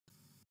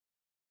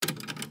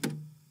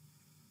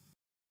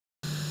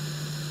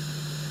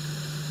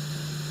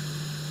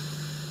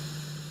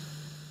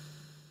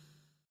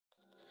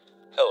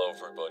Hello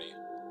everybody,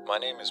 my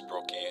name is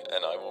Brooky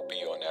and I will be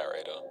your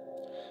narrator.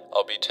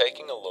 I'll be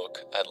taking a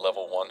look at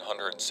level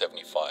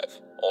 175,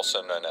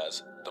 also known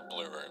as the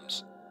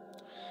Bluerooms.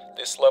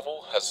 This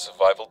level has a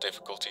survival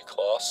difficulty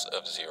class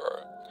of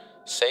 0,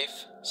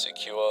 safe,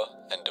 secure,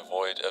 and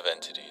devoid of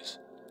entities.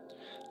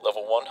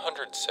 Level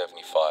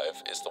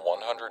 175 is the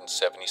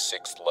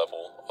 176th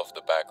level of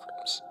the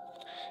Backrooms.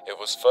 It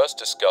was first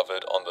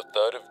discovered on the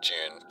 3rd of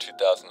June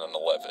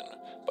 2011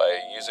 by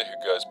a user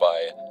who goes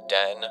by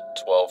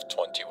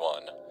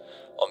Dan1221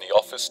 on the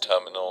office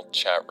terminal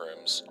chat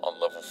rooms on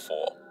level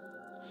 4.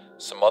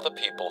 Some other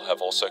people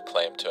have also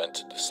claimed to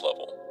enter this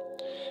level.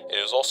 It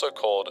is also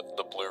called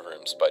the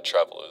Bluerooms by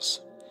travelers.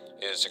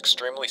 It is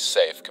extremely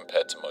safe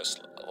compared to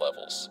most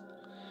levels.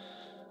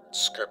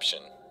 Description: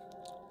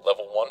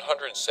 Level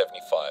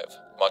 175,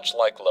 much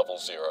like level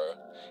 0,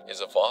 is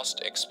a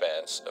vast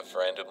expanse of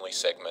randomly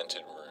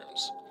segmented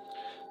rooms.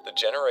 The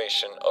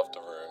generation of the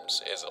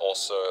rooms is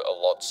also a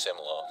lot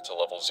similar to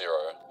level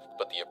 0,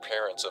 but the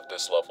appearance of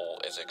this level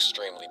is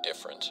extremely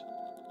different.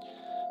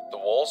 The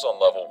walls on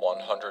level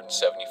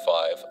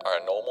 175 are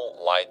a normal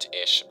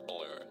light-ish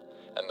blue,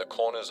 and the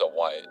corners are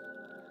white.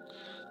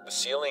 The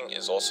ceiling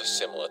is also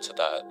similar to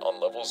that on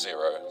level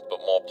 0,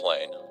 but more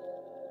plain.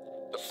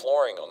 The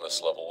flooring on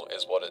this level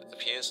is what it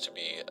appears to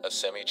be a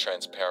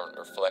semi-transparent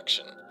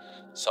reflection.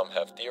 Some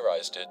have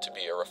theorized it to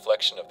be a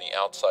reflection of the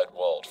outside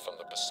world from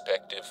the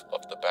perspective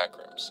of the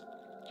backrooms.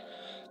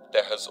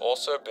 There has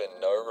also been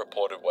no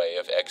reported way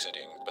of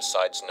exiting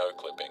besides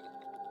no-clipping,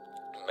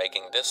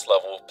 making this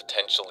level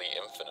potentially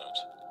infinite.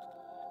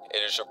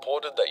 It is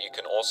reported that you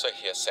can also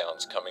hear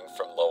sounds coming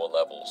from lower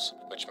levels,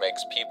 which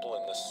makes people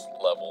in this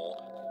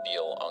level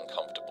feel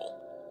uncomfortable.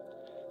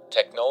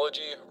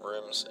 Technology,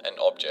 rooms, and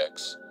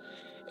objects.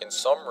 In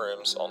some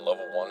rooms on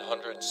level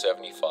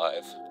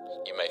 175,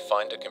 you may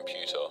find a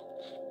computer,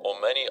 or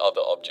many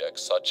other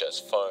objects such as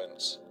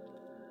phones.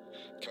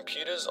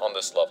 Computers on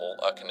this level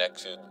are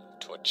connected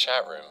to a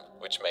chat room,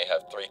 which may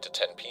have 3 to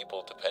 10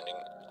 people depending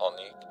on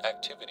the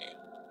activity.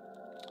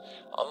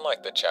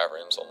 Unlike the chat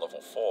rooms on level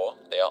 4,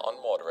 they are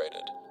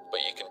unmoderated,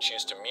 but you can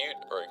choose to mute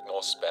or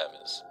ignore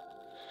spammers.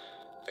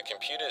 The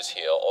computers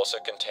here also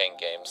contain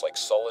games like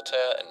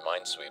Solitaire and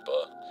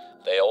Minesweeper.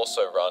 They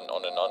also run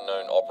on an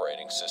unknown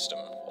operating system,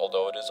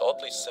 although it is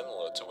oddly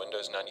similar to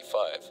Windows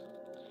 95.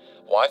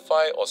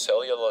 Wi-Fi or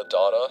cellular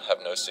data have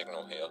no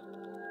signal here.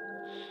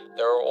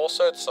 There are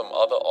also some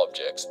other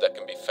objects that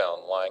can be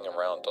found lying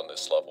around on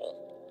this level.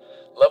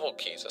 Level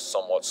keys are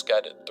somewhat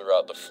scattered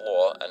throughout the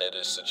floor, and it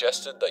is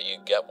suggested that you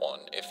get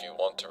one if you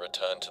want to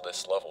return to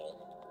this level.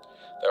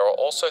 There are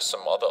also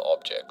some other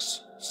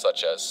objects,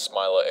 such as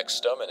Smiler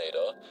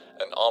Exterminator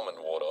and Almond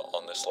Water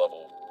on this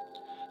level.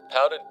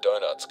 Powdered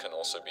donuts can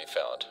also be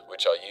found,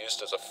 which are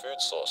used as a food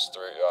source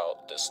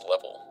throughout this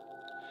level.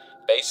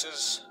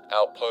 Bases,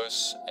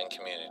 outposts, and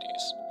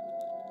communities.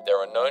 There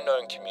are no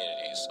known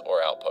communities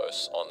or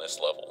outposts on this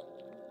level.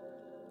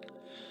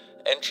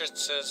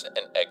 Entrances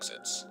and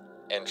exits.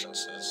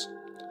 Entrances.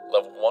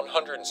 Level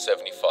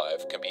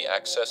 175 can be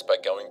accessed by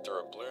going through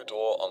a blue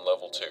door on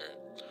level 2,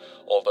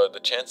 although the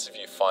chance of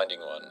you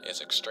finding one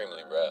is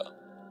extremely rare.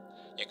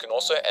 You can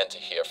also enter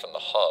here from the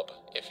hub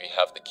if you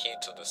have the key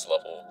to this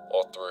level,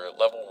 or through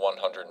level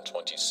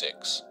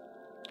 126.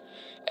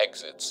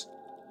 Exits.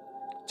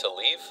 To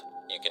leave,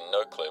 you can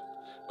no-clip,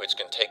 which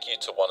can take you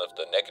to one of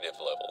the negative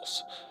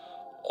levels.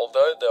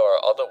 Although there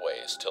are other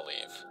ways to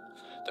leave,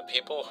 the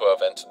people who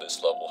have entered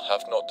this level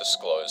have not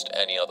disclosed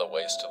any other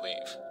ways to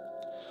leave.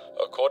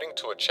 According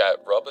to a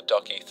chat Rubber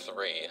Ducky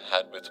 3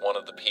 had with one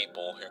of the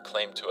people who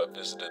claimed to have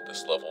visited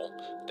this level,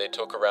 they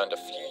took around a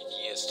few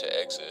years to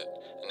exit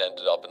and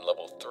ended up in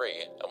level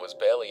 3 and was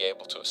barely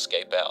able to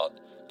escape out,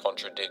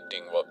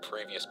 contradicting what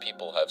previous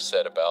people have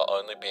said about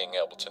only being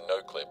able to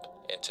no-clip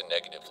into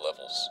negative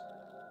levels.